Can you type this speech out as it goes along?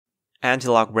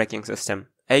Antilock braking system,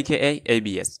 aka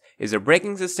ABS, is a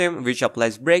braking system which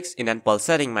applies brakes in a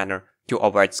pulsating manner to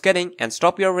avoid skidding and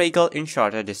stop your vehicle in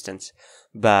shorter distance.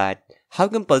 But how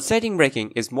come pulsating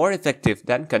braking is more effective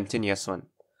than continuous one?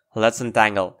 Let's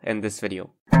untangle in this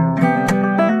video.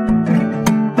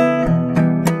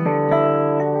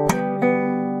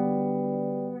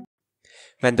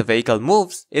 When the vehicle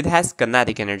moves, it has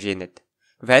kinetic energy in it.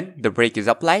 When the brake is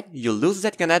applied, you lose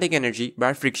that kinetic energy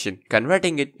by friction,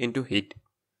 converting it into heat.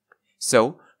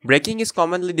 So, braking is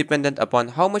commonly dependent upon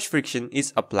how much friction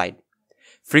is applied.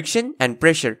 Friction and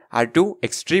pressure are two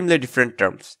extremely different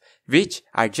terms, which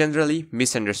are generally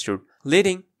misunderstood,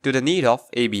 leading to the need of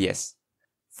ABS.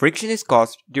 Friction is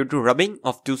caused due to rubbing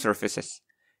of two surfaces.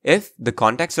 If the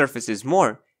contact surface is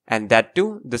more, and that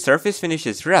too the surface finish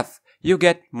is rough, you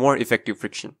get more effective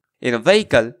friction. In a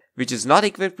vehicle which is not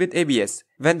equipped with ABS,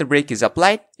 when the brake is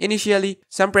applied, initially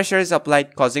some pressure is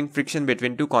applied causing friction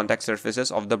between two contact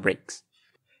surfaces of the brakes.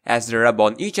 As they rub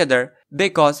on each other, they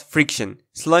cause friction,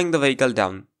 slowing the vehicle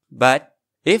down. But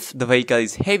if the vehicle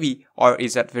is heavy or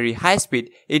is at very high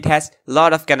speed, it has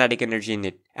lot of kinetic energy in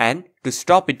it. And to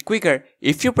stop it quicker,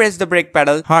 if you press the brake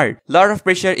pedal hard, lot of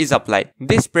pressure is applied.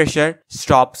 This pressure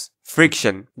stops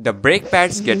friction. The brake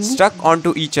pads get stuck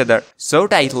onto each other so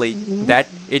tightly that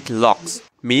it locks.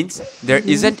 Means there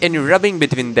isn't any rubbing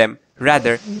between them,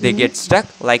 rather they get stuck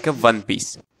like a one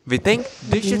piece. We think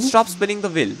this should stop spinning the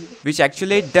wheel, which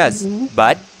actually it does,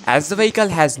 but as the vehicle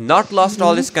has not lost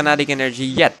all its kinetic energy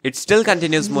yet, it still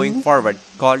continues moving forward,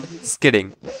 called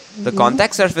skidding. The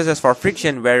contact surfaces for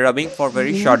friction were rubbing for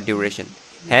very short duration.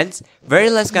 Hence,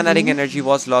 very less kinetic energy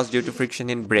was lost due to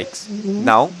friction in brakes.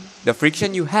 Now, the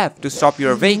friction you have to stop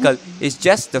your vehicle is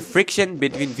just the friction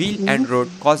between wheel and road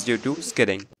caused due to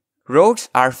skidding. Roads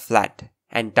are flat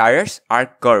and tires are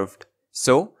curved,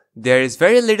 so there is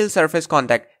very little surface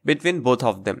contact between both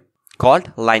of them,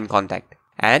 called line contact.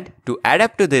 And to add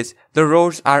up to this, the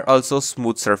roads are also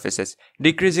smooth surfaces,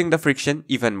 decreasing the friction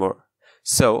even more.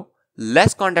 So,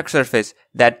 less contact surface,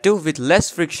 that too with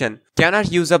less friction,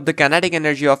 cannot use up the kinetic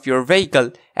energy of your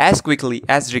vehicle as quickly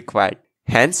as required.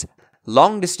 Hence,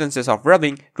 long distances of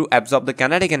rubbing to absorb the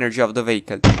kinetic energy of the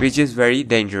vehicle, which is very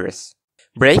dangerous.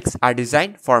 Brakes are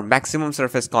designed for maximum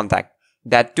surface contact,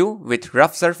 that too with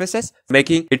rough surfaces,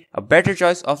 making it a better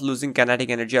choice of losing kinetic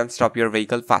energy and stop your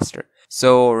vehicle faster.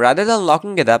 So rather than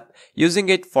locking it up, using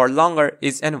it for longer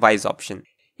is a wise option.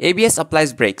 ABS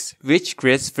applies brakes, which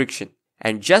creates friction,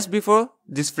 and just before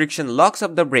this friction locks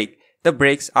up the brake, the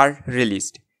brakes are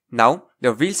released. Now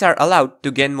the wheels are allowed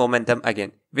to gain momentum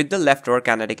again with the leftover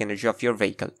kinetic energy of your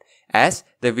vehicle. As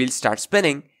the wheels start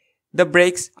spinning, the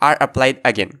brakes are applied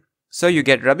again. So you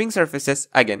get rubbing surfaces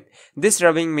again. This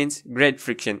rubbing means great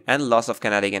friction and loss of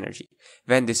kinetic energy.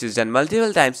 When this is done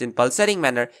multiple times in pulsating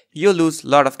manner, you lose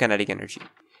lot of kinetic energy.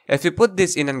 If you put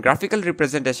this in a graphical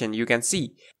representation, you can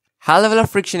see high level of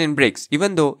friction in brakes,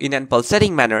 even though in a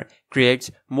pulsating manner,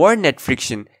 creates more net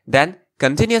friction than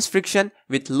continuous friction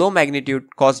with low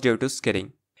magnitude caused due to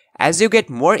skidding. As you get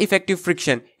more effective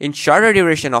friction in shorter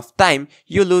duration of time,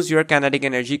 you lose your kinetic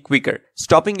energy quicker,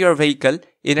 stopping your vehicle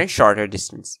in a shorter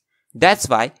distance. That's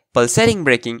why pulsating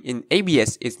braking in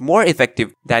ABS is more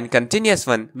effective than continuous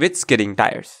one with skidding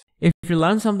tires. If you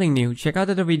learned something new, check out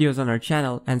other videos on our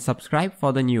channel and subscribe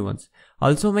for the new ones.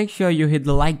 Also make sure you hit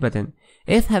the like button.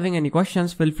 If having any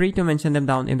questions, feel free to mention them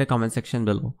down in the comment section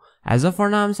below. As of for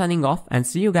now, I'm signing off and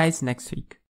see you guys next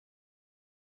week.